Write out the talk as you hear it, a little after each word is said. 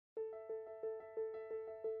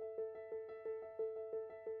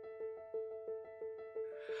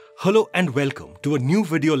Hello and welcome to a new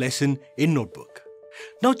video lesson in Notebook.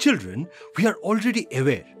 Now children, we are already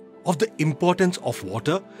aware of the importance of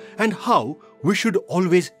water and how we should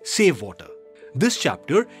always save water. This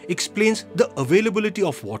chapter explains the availability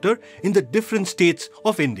of water in the different states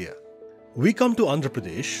of India. We come to Andhra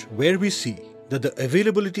Pradesh where we see that the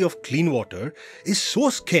availability of clean water is so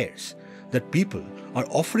scarce that people are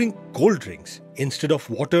offering cold drinks instead of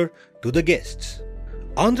water to the guests.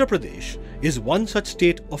 Andhra Pradesh is one such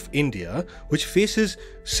state of India which faces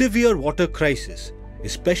severe water crisis,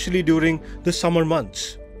 especially during the summer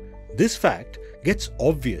months. This fact gets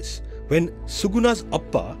obvious when Suguna's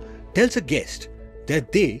Appa tells a guest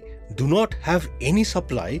that they do not have any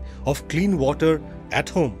supply of clean water at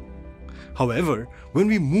home. However, when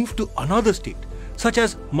we move to another state, such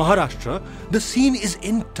as Maharashtra, the scene is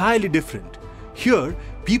entirely different. Here,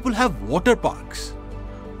 people have water parks.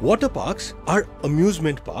 Water parks are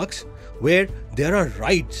amusement parks where there are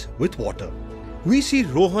rides with water. We see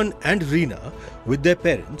Rohan and Reena with their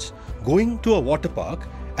parents going to a water park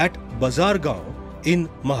at Bazar Gaon in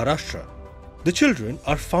Maharashtra. The children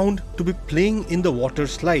are found to be playing in the water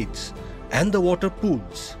slides and the water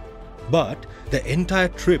pools. But the entire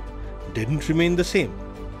trip didn't remain the same.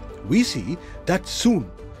 We see that soon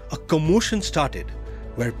a commotion started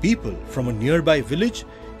where people from a nearby village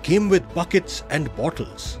came with buckets and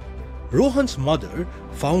bottles. Rohan's mother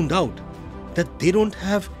found out that they don't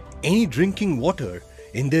have any drinking water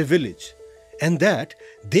in their village and that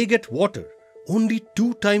they get water only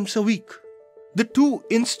 2 times a week. The two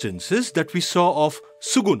instances that we saw of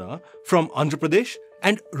Suguna from Andhra Pradesh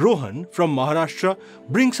and Rohan from Maharashtra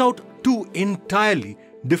brings out two entirely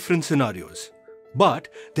different scenarios. But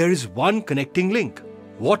there is one connecting link: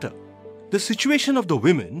 water. The situation of the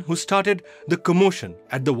women who started the commotion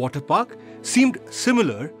at the water park seemed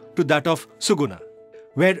similar to that of Suguna,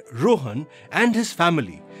 where Rohan and his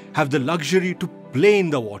family have the luxury to play in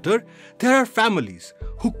the water. There are families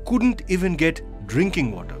who couldn't even get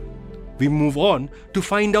drinking water. We move on to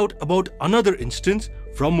find out about another instance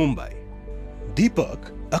from Mumbai.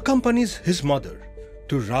 Deepak accompanies his mother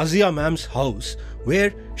to Razia ma'am's house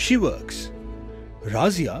where she works.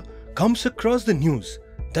 Razia comes across the news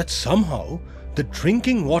that somehow the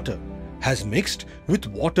drinking water has mixed with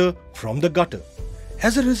water from the gutter.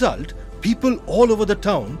 As a result, people all over the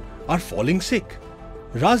town are falling sick.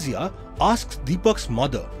 Razia asks Deepak's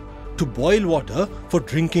mother to boil water for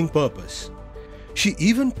drinking purpose. She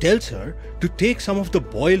even tells her to take some of the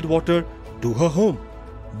boiled water to her home.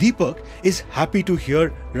 Deepak is happy to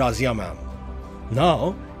hear Razia ma'am.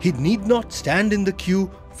 Now he need not stand in the queue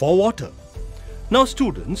for water. Now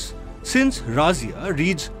students, since Razia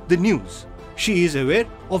reads the news, she is aware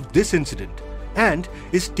of this incident and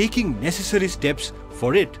is taking necessary steps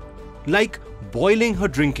for it, like boiling her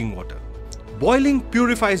drinking water. Boiling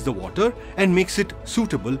purifies the water and makes it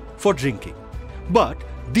suitable for drinking. But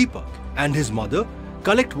Deepak and his mother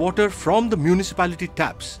collect water from the municipality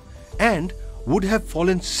taps and would have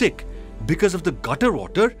fallen sick because of the gutter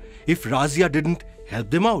water if Razia didn't help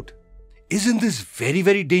them out. Isn't this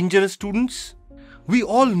very dangerous, students? We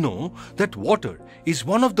all know that water is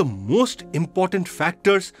one of the most important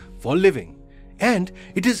factors for living, and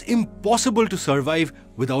it is impossible to survive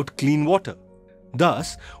without clean water.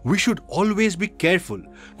 Thus, we should always be careful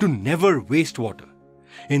to never waste water.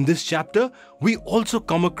 In this chapter, we also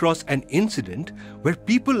come across an incident where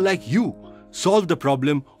people like you solve the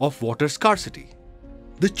problem of water scarcity.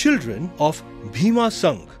 The children of Bhima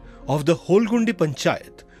Sangh of the Holgundi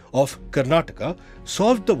Panchayat of Karnataka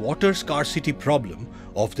solved the water scarcity problem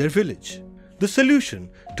of their village. The solution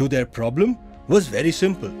to their problem was very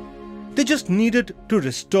simple. They just needed to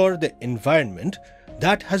restore the environment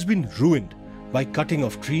that has been ruined by cutting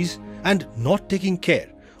off trees and not taking care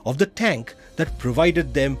of the tank that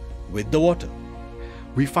provided them with the water.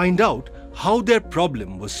 We find out how their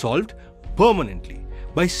problem was solved permanently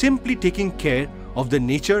by simply taking care of the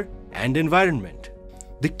nature and environment.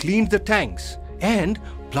 They cleaned the tanks and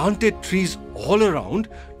planted trees all around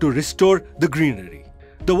to restore the greenery.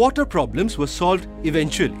 The water problems were solved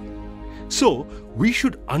eventually. So, we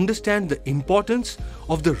should understand the importance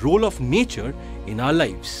of the role of nature in our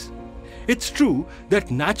lives. It's true that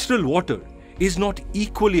natural water is not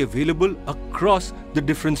equally available across the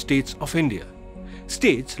different states of India.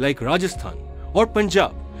 States like Rajasthan or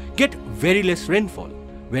Punjab get very less rainfall,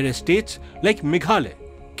 whereas states like Meghalaya,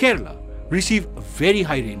 Kerala receive very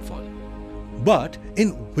high rainfall. But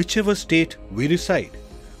in whichever state we reside,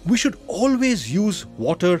 we should always use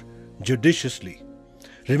water judiciously.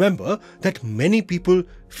 Remember that many people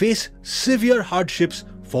face severe hardships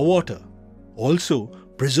for water. Also,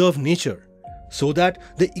 preserve nature so that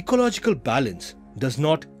the ecological balance does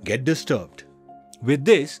not get disturbed. With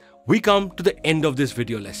this, we come to the end of this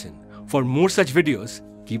video lesson. For more such videos,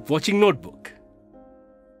 keep watching Notebook.